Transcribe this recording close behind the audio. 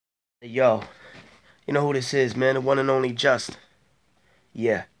Yo, you know who this is, man? The one and only Just.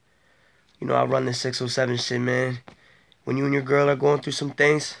 Yeah. You know I run this 607 shit, man. When you and your girl are going through some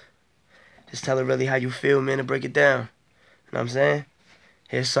things, just tell her really how you feel, man, and break it down. You know what I'm saying?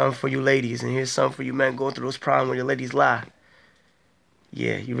 Here's something for you ladies, and here's something for you men going through those problems where your ladies lie.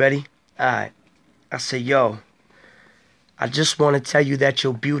 Yeah, you ready? Alright. I say, yo, I just want to tell you that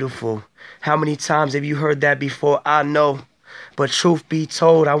you're beautiful. How many times have you heard that before? I know. But truth be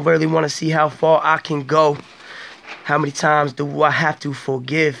told, I really want to see how far I can go. How many times do I have to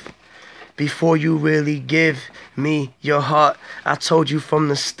forgive before you really give me your heart? I told you from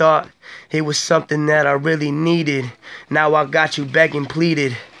the start, it was something that I really needed. Now I got you begging,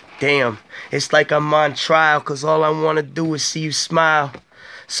 pleaded. Damn, it's like I'm on trial, cause all I want to do is see you smile.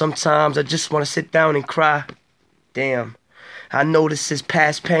 Sometimes I just want to sit down and cry. Damn, I know this is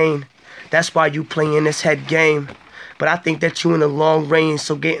past pain. That's why you playing this head game. But I think that you in the long range,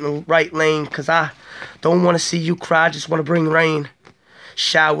 so get in the right lane. Cause I don't want to see you cry, just want to bring rain.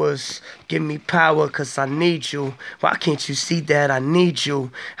 Showers, give me power, cause I need you. Why can't you see that I need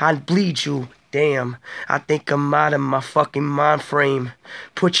you? I bleed you. Damn, I think I'm out of my fucking mind frame.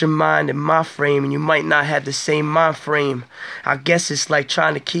 Put your mind in my frame and you might not have the same mind frame. I guess it's like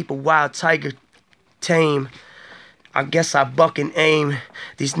trying to keep a wild tiger tame. I guess I buck and aim.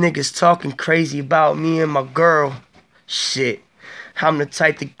 These niggas talking crazy about me and my girl. Shit, I'm the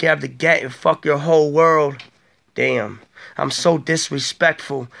type to grab the gat and fuck your whole world. Damn, I'm so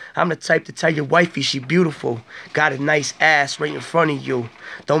disrespectful. I'm the type to tell your wifey she beautiful. Got a nice ass right in front of you.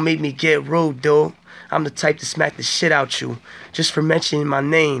 Don't make me get rude, dude. I'm the type to smack the shit out you just for mentioning my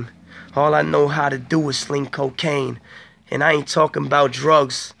name. All I know how to do is sling cocaine. And I ain't talking about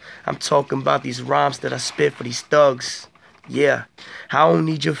drugs. I'm talking about these rhymes that I spit for these thugs. Yeah, I don't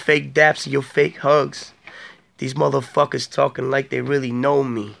need your fake daps or your fake hugs. These motherfuckers talking like they really know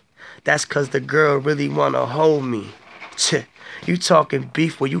me. That's cause the girl really wanna hold me. You talking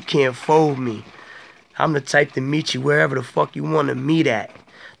beef where you can't fold me. I'm the type to meet you wherever the fuck you wanna meet at.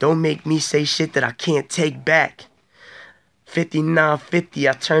 Don't make me say shit that I can't take back. 5950,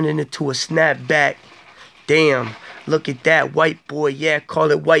 I turn it into a snapback. Damn, look at that white boy, yeah,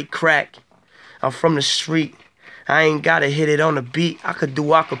 call it white crack. I'm from the street. I ain't gotta hit it on the beat, I could do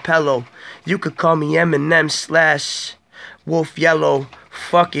acapella. You could call me Eminem / Wolf Yellow.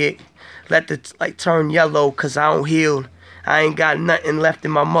 Fuck it, let the light turn yellow, cause I don't heal. I ain't got nothing left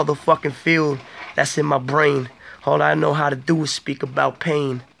in my motherfucking field. That's in my brain. All I know how to do is speak about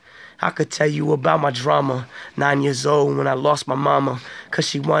pain. I could tell you about my drama. 9 years old when I lost my mama, cause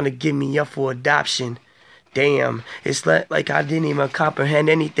she wanted to give me up for adoption. Damn, it's like I didn't even comprehend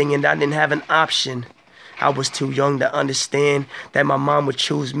anything and I didn't have an option. I was too young to understand that my mom would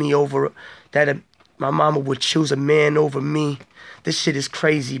choose me over, my mama would choose a man over me. This shit is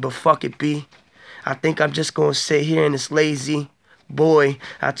crazy, but fuck it, B. I think I'm just gonna sit here and it's lazy. Boy,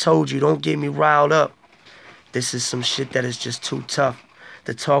 I told you, don't get me riled up. This is some shit that is just too tough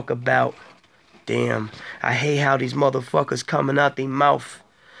to talk about. Damn, I hate how these motherfuckers coming out their mouth.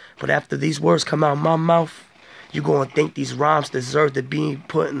 But after these words come out my mouth, you gonna think these rhymes deserve to be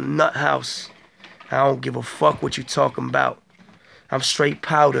put in the nut house. I don't give a fuck what you talking about. I'm straight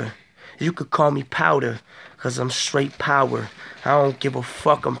powder. You could call me powder, cause I'm straight power. I don't give a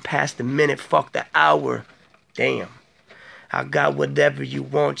fuck, I'm past the minute, fuck the hour. Damn. I got whatever you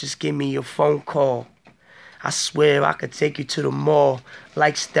want, just give me your phone call. I swear I could take you to the mall.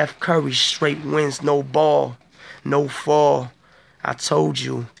 Like Steph Curry, straight wins, no ball, no fall. I told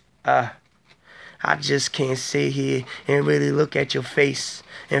you, I just can't sit here and really look at your face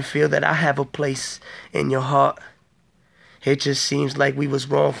and feel that I have a place in your heart. It just seems like we was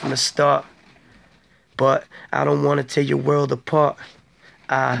wrong from the start. But I don't want to tear your world apart.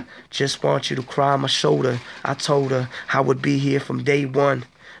 I just want you to cry on my shoulder. I told her I would be here from day one.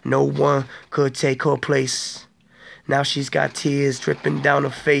 No one could take her place. Now she's got tears dripping down her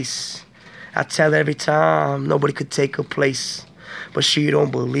face. I tell her every time nobody could take her place. But she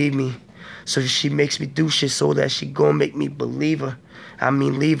don't believe me. So she makes me do shit so that she gon' make me believe her. I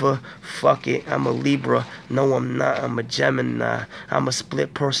mean leave her, fuck it, I'm a Libra. No I'm not, I'm a Gemini. I'm a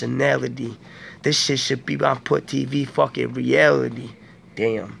split personality. This shit should be on Put TV, fuck it, reality.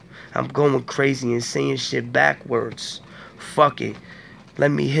 Damn, I'm going crazy and saying shit backwards. Fuck it, let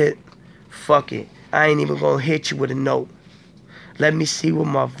me hit, fuck it. I ain't even gonna hit you with a note. Let me see what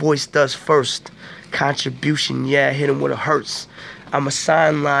my voice does first. Contribution, yeah, hit him with a hurts. I'm a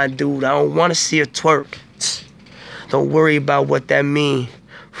sign line dude, I don't wanna see her twerk. Don't worry about what that mean.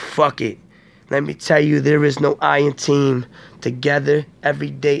 Fuck it. Let me tell you, there is no I in team. Together, every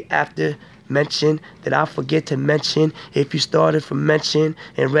day after Mention that I forget to mention. If you started from mention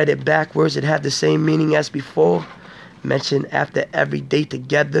and read it backwards, it had the same meaning as before. Mention after every day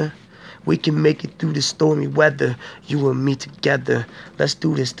together. We can make it through the stormy weather, you and me together. Let's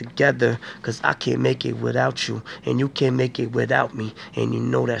do this together, cause I can't make it without you, and you can't make it without me, and you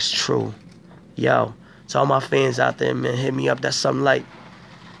know that's true. Yo, to all my fans out there, man, hit me up, that's something like,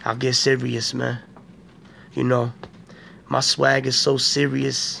 I'll get serious, man. You know, my swag is so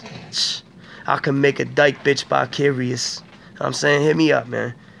serious, I can make a dyke bitch vicarious. You know what I'm saying? Hit me up,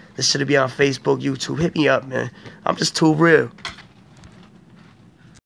 man. This should be on Facebook, YouTube. Hit me up, man. I'm just too real.